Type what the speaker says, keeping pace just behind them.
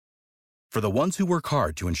For the ones who work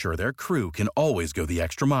hard to ensure their crew can always go the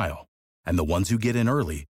extra mile, and the ones who get in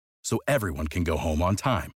early so everyone can go home on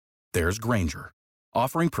time, there's Grainger,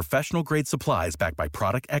 offering professional-grade supplies backed by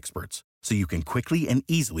product experts so you can quickly and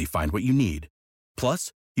easily find what you need.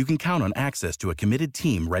 Plus, you can count on access to a committed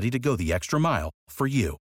team ready to go the extra mile for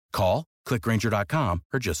you. Call, click Grainger.com,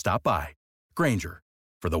 or just stop by. Grainger,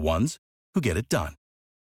 for the ones who get it done.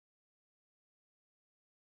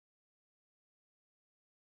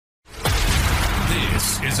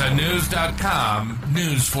 This is a News.com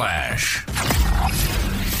news flash.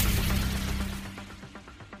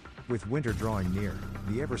 With winter drawing near,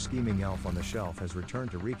 the ever-scheming elf on the shelf has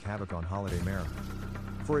returned to wreak havoc on holiday merriment.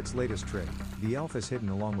 For its latest trick, the elf is hidden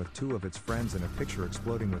along with two of its friends in a picture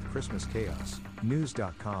exploding with Christmas chaos,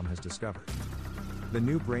 News.com has discovered. The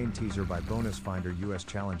new brain teaser by Bonus Finder US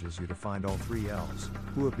challenges you to find all three elves,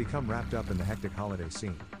 who have become wrapped up in the hectic holiday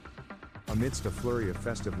scene. Amidst a flurry of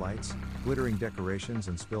festive lights, glittering decorations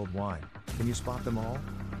and spilled wine, can you spot them all?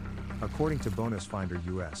 According to Bonus Finder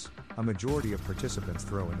US, a majority of participants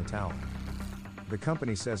throw in the towel. The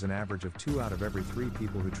company says an average of 2 out of every 3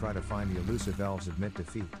 people who try to find the elusive elves admit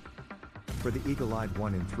defeat. For the eagle-eyed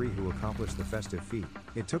 1 in 3 who accomplished the festive feat,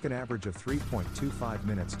 it took an average of 3.25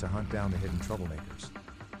 minutes to hunt down the hidden troublemakers.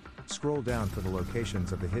 Scroll down for the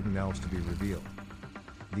locations of the hidden elves to be revealed.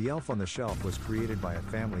 The Elf on the Shelf was created by a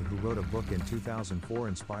family who wrote a book in 2004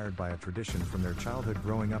 inspired by a tradition from their childhood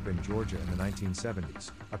growing up in Georgia in the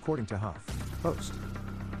 1970s, according to HuffPost.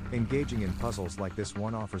 Engaging in puzzles like this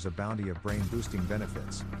one offers a bounty of brain-boosting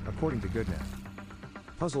benefits, according to GoodNet.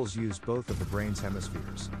 Puzzles use both of the brain's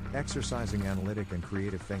hemispheres, exercising analytic and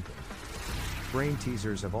creative thinking. Brain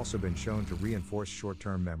teasers have also been shown to reinforce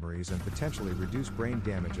short-term memories and potentially reduce brain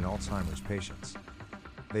damage in Alzheimer's patients.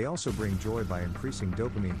 They also bring joy by increasing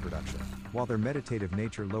dopamine production, while their meditative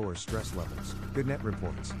nature lowers stress levels, GoodNet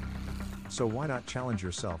reports. So why not challenge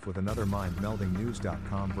yourself with another mind-melding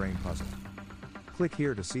News.com brain puzzle? Click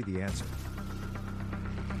here to see the answer.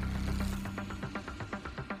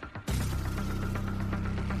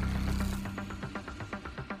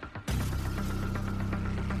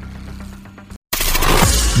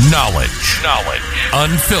 Knowledge.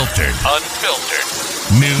 Unfiltered.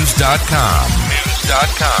 News.com.